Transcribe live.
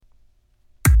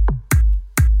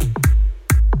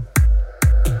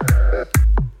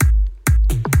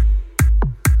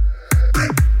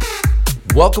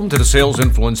Welcome to the Sales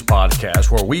Influence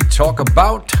Podcast, where we talk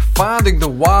about finding the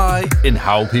why in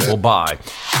how people buy.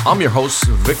 I'm your host,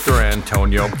 Victor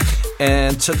Antonio,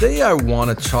 and today I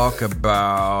want to talk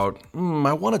about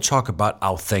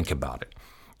I'll think about it.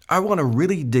 I want to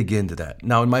really dig into that.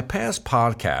 Now, in my past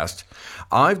podcast,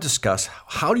 I've discussed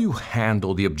how do you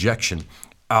handle the objection,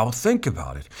 I'll think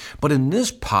about it. But in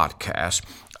this podcast,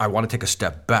 I want to take a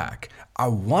step back. I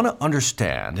want to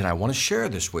understand, and I want to share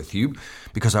this with you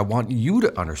because I want you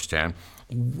to understand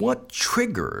what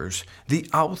triggers the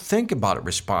I'll think about it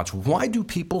response. Why do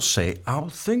people say I'll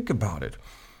think about it?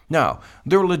 Now,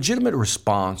 there are legitimate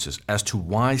responses as to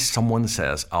why someone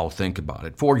says I'll think about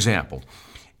it. For example,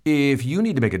 if you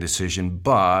need to make a decision,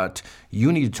 but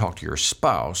you need to talk to your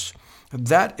spouse,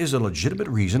 that is a legitimate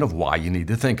reason of why you need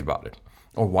to think about it,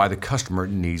 or why the customer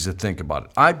needs to think about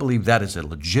it. I believe that is a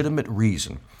legitimate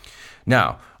reason.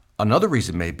 Now, another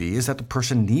reason may be is that the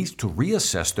person needs to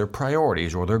reassess their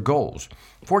priorities or their goals.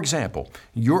 For example,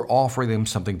 you're offering them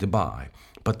something to buy,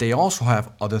 but they also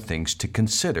have other things to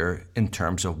consider in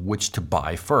terms of which to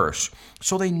buy first.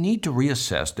 So they need to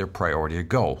reassess their priority or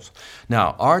goals.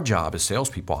 Now, our job as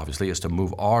salespeople, obviously, is to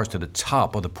move ours to the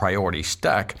top of the priority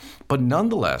stack, but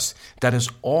nonetheless, that is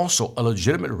also a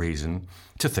legitimate reason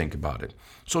to think about it.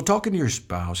 So talking to your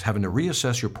spouse, having to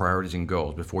reassess your priorities and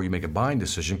goals before you make a buying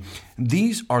decision,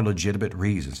 these are legitimate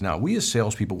reasons. Now, we as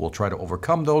salespeople will try to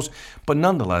overcome those, but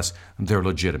nonetheless, they're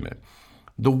legitimate.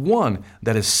 The one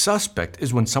that is suspect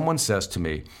is when someone says to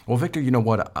me, well, Victor, you know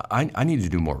what? I need to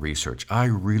do more research. I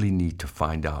really need to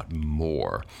find out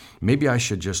more. Maybe I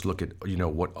should just look at,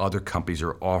 what other companies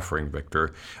are offering,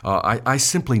 Victor. I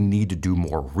simply need to do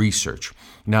more research.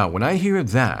 Now, when I hear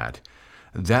that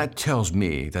tells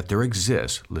me that there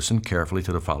exists, listen carefully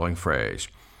to the following phrase,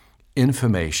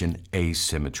 information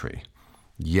asymmetry.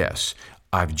 Yes,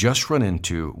 I've just run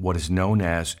into what is known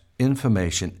as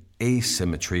information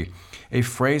asymmetry, a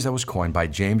phrase that was coined by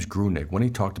James Grunick when he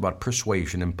talked about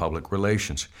persuasion in public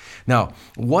relations. Now,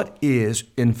 what is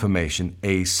information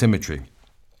asymmetry?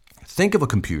 Think of a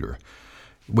computer.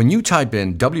 When you type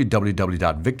in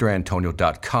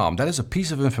www.victorantonio.com, that is a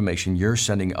piece of information you're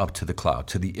sending up to the cloud,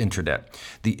 to the internet.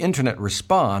 The internet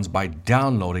responds by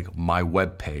downloading my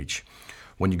web page.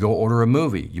 When you go order a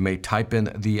movie, you may type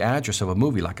in the address of a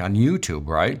movie, like on YouTube,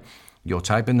 right? You'll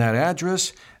type in that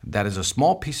address. That is a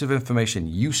small piece of information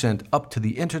you send up to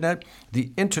the internet.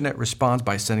 The internet responds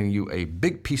by sending you a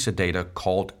big piece of data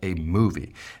called a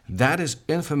movie. That is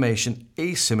information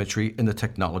asymmetry in the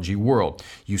technology world.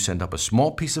 You send up a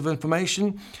small piece of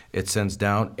information, it sends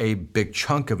down a big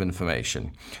chunk of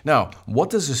information. Now, what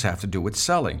does this have to do with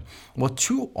selling? Well,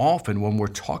 too often when we're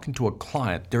talking to a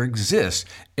client, there exists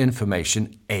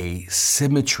information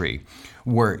asymmetry,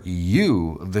 where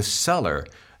you, the seller,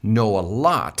 know a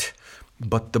lot,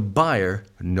 but the buyer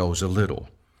knows a little.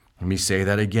 Let me say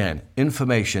that again.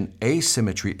 Information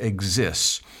asymmetry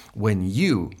exists when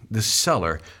you, the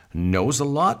seller, knows a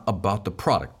lot about the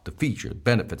product, the feature,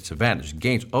 benefits, advantages,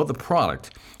 gains of the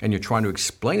product, and you're trying to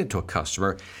explain it to a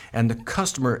customer, and the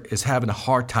customer is having a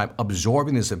hard time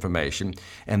absorbing this information,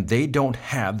 and they don't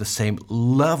have the same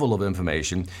level of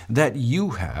information that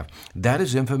you have. That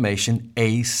is information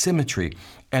asymmetry.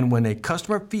 And when a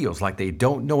customer feels like they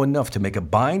don't know enough to make a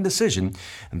buying decision,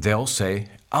 they'll say,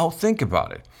 I'll think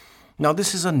about it. Now,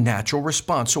 this is a natural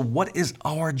response. So what is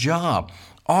our job?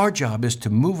 Our job is to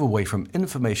move away from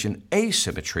information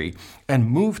asymmetry and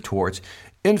move towards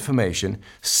information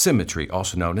symmetry,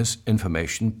 also known as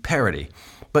information parity.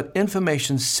 But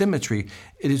information symmetry,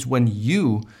 it is when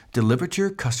you deliver to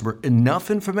your customer enough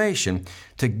information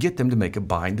to get them to make a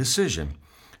buying decision.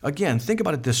 Again, think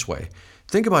about it this way.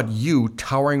 Think about you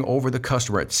towering over the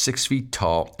customer at 6 feet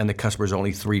tall and the customer is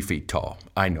only 3 feet tall.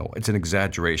 I know, it's an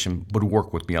exaggeration, but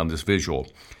work with me on this visual.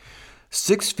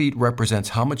 6 feet represents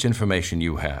how much information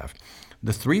you have.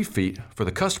 The 3 feet for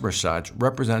the customer side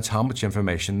represents how much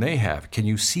information they have. Can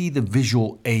you see the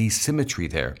visual asymmetry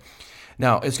there?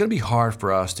 Now, it's going to be hard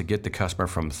for us to get the customer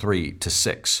from 3 to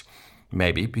 6.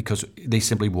 Maybe because they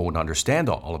simply won't understand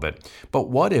all of it. But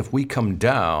what if we come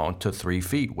down to 3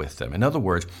 feet with them? In other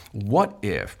words, what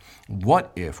if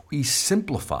we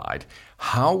simplified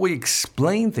how we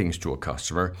explain things to a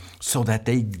customer so that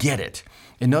they get it?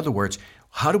 In other words,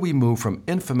 how do we move from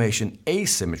information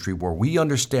asymmetry where we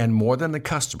understand more than the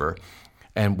customer,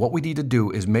 and what we need to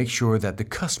do is make sure that the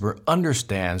customer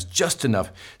understands just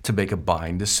enough to make a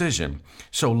buying decision.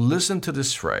 So listen to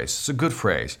this phrase. It's a good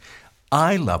phrase.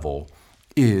 Eye level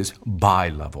is buy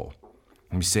level.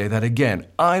 Let me say that again.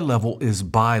 Eye level is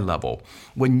buy level.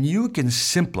 When you can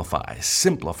simplify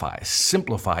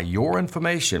your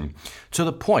information to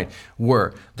the point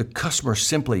where the customer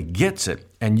simply gets it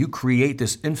and you create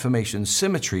this information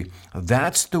symmetry,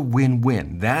 that's the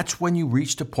win-win. That's when you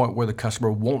reach the point where the customer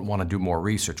won't want to do more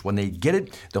research. When they get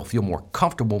it, they'll feel more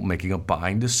comfortable making a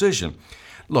buying decision.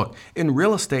 Look, in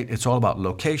real estate, it's all about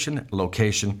location,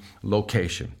 location,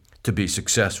 location to be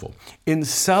successful. In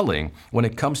selling, when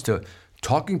it comes to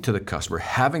talking to the customer,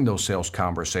 having those sales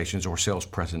conversations or sales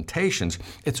presentations,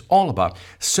 it's all about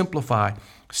simplify,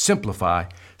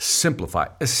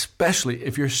 especially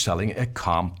if you're selling a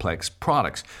complex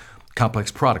product.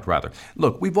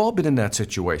 Look, we've all been in that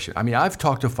situation. I mean, I've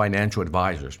talked to financial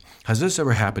advisors. Has this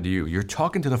ever happened to you? You're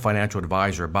talking to the financial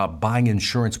advisor about buying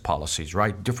insurance policies,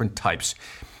 right? Different types.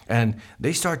 And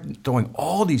they start throwing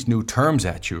all these new terms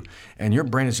at you, and your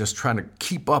brain is just trying to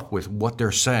keep up with what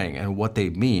they're saying and what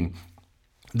they mean.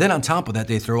 Then on top of that,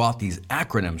 they throw out these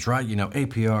acronyms, right? You know,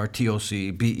 APR,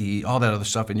 TOC, BE, all that other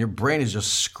stuff, and your brain is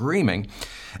just screaming.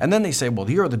 And then they say, well,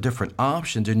 here are the different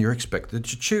options, and you're expected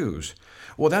to choose.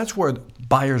 Well, that's where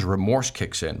buyer's remorse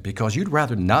kicks in, because you'd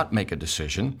rather not make a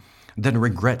decision than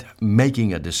regret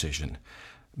making a decision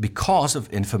because of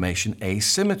information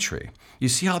asymmetry. You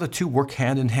see how the two work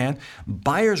hand in hand?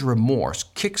 Buyer's remorse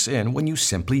kicks in when you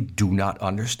simply do not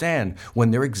understand,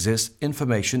 when there exists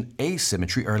information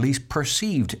asymmetry, or at least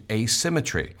perceived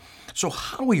asymmetry. So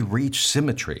how do we reach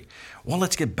symmetry? Well,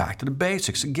 let's get back to the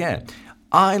basics again.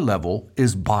 Eye level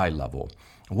is buy level.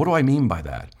 What do I mean by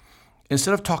that?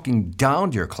 Instead of talking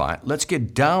down to your client, let's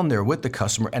get down there with the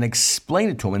customer and explain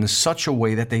it to them in such a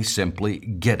way that they simply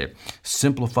get it.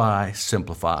 Simplify.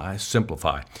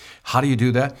 How do you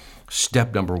do that?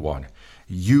 Step number 1,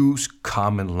 use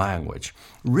common language.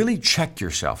 Really check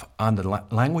yourself on the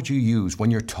language you use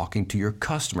when you're talking to your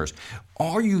customers.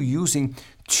 Are you using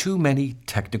too many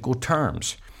technical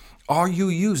terms? Are you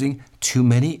using too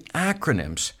many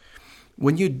acronyms?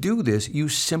 When you do this, you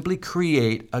simply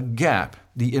create a gap,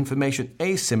 the information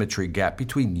asymmetry gap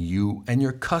between you and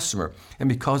your customer. And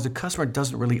because the customer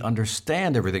doesn't really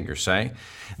understand everything you're saying,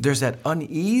 there's that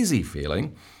uneasy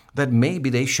feeling that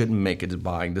maybe they shouldn't make a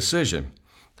buying decision.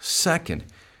 Second,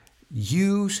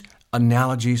 use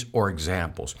analogies or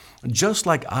examples. Just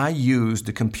like I used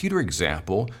the computer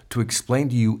example to explain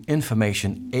to you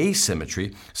information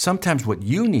asymmetry, sometimes what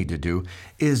you need to do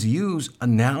is use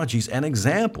analogies and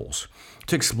examples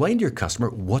to explain to your customer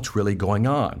what's really going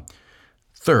on.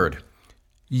 Third,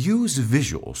 use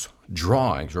visuals,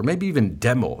 drawings, or maybe even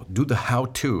demo, do the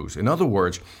how-tos. In other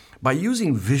words, by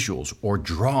using visuals or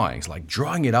drawings, like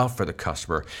drawing it out for the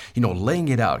customer, laying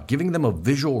it out, giving them a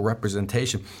visual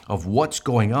representation of what's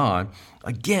going on,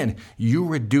 again, you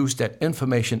reduce that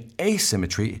information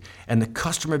asymmetry and the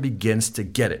customer begins to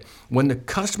get it. When the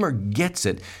customer gets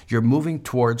it, you're moving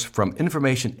from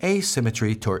information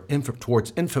asymmetry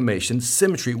towards information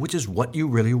symmetry, which is what you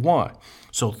really want.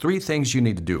 So 3 things you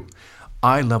need to do.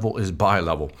 Eye level is buy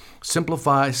level.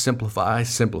 Simplify.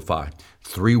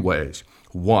 3 ways.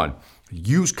 1,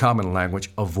 use common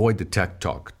language, avoid the tech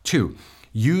talk. 2,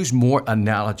 use more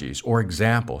analogies or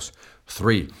examples.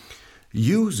 3,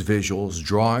 use visuals,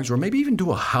 drawings, or maybe even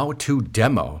do a how-to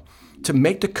demo to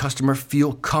make the customer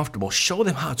feel comfortable. Show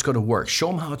them how it's going to work. Show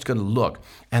them how it's going to look,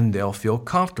 and they'll feel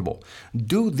comfortable.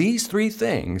 Do these 3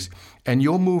 things, and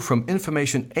you'll move from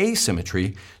information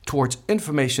asymmetry towards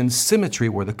information symmetry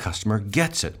where the customer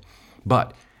gets it.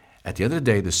 But at the end of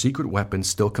the day, the secret weapon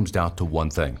still comes down to one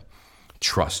thing.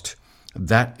 Trust.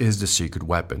 That is the secret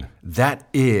weapon. That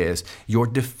is your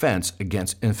defense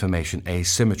against information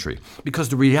asymmetry. Because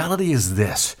the reality is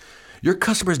this: your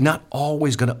customer is not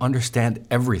always going to understand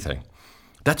everything.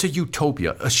 That's a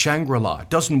utopia, a Shangri-La. It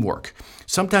doesn't work.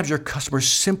 Sometimes your customers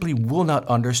simply will not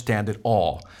understand it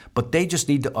all, but they just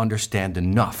need to understand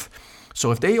enough.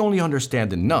 So if they only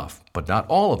understand enough, but not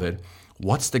all of it,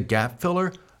 what's the gap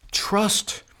filler?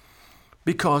 Trust.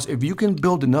 Because if you can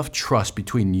build enough trust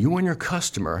between you and your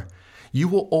customer, you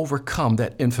will overcome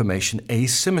that information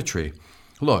asymmetry.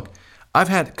 Look, I've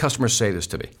had customers say this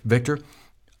to me: Victor,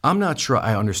 I'm not sure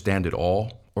I understand it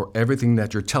all or everything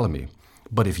that you're telling me,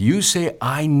 but if you say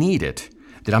I need it,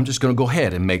 then I'm just going to go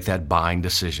ahead and make that buying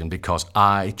decision because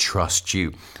I trust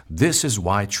you. This is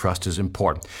why trust is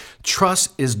important.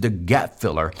 Trust is the gap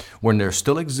filler when there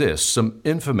still exists some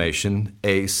information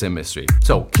asymmetry.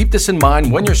 So keep this in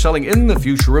mind when you're selling in the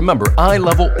future. Remember, eye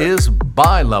level is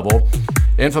buy level.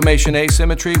 Information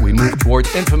asymmetry, we move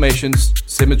towards information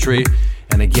symmetry.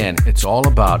 And And again, it's all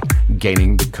about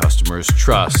gaining the customer's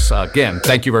trust. Again,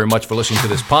 thank you very much for listening to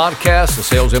this podcast, the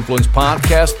Sales Influence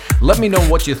Podcast. Let me know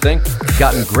what you think.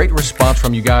 Gotten great response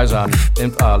from you guys on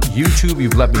YouTube.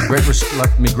 You've left me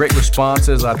great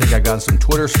responses. I think I got some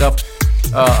Twitter stuff.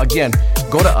 Again,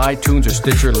 go to iTunes or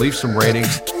Stitcher, leave some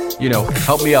ratings.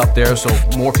 Help me out there so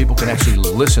more people can actually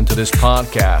listen to this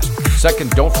podcast. Second,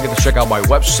 don't forget to check out my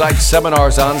website,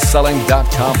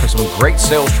 seminarsonselling.com, for some great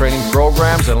sales training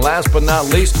programs. And last but not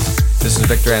least, this is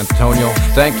Victor Antonio,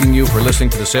 thanking you for listening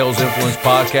to the Sales Influence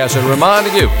Podcast and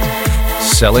reminding you,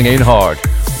 selling ain't hard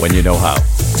when you know how.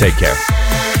 Take care.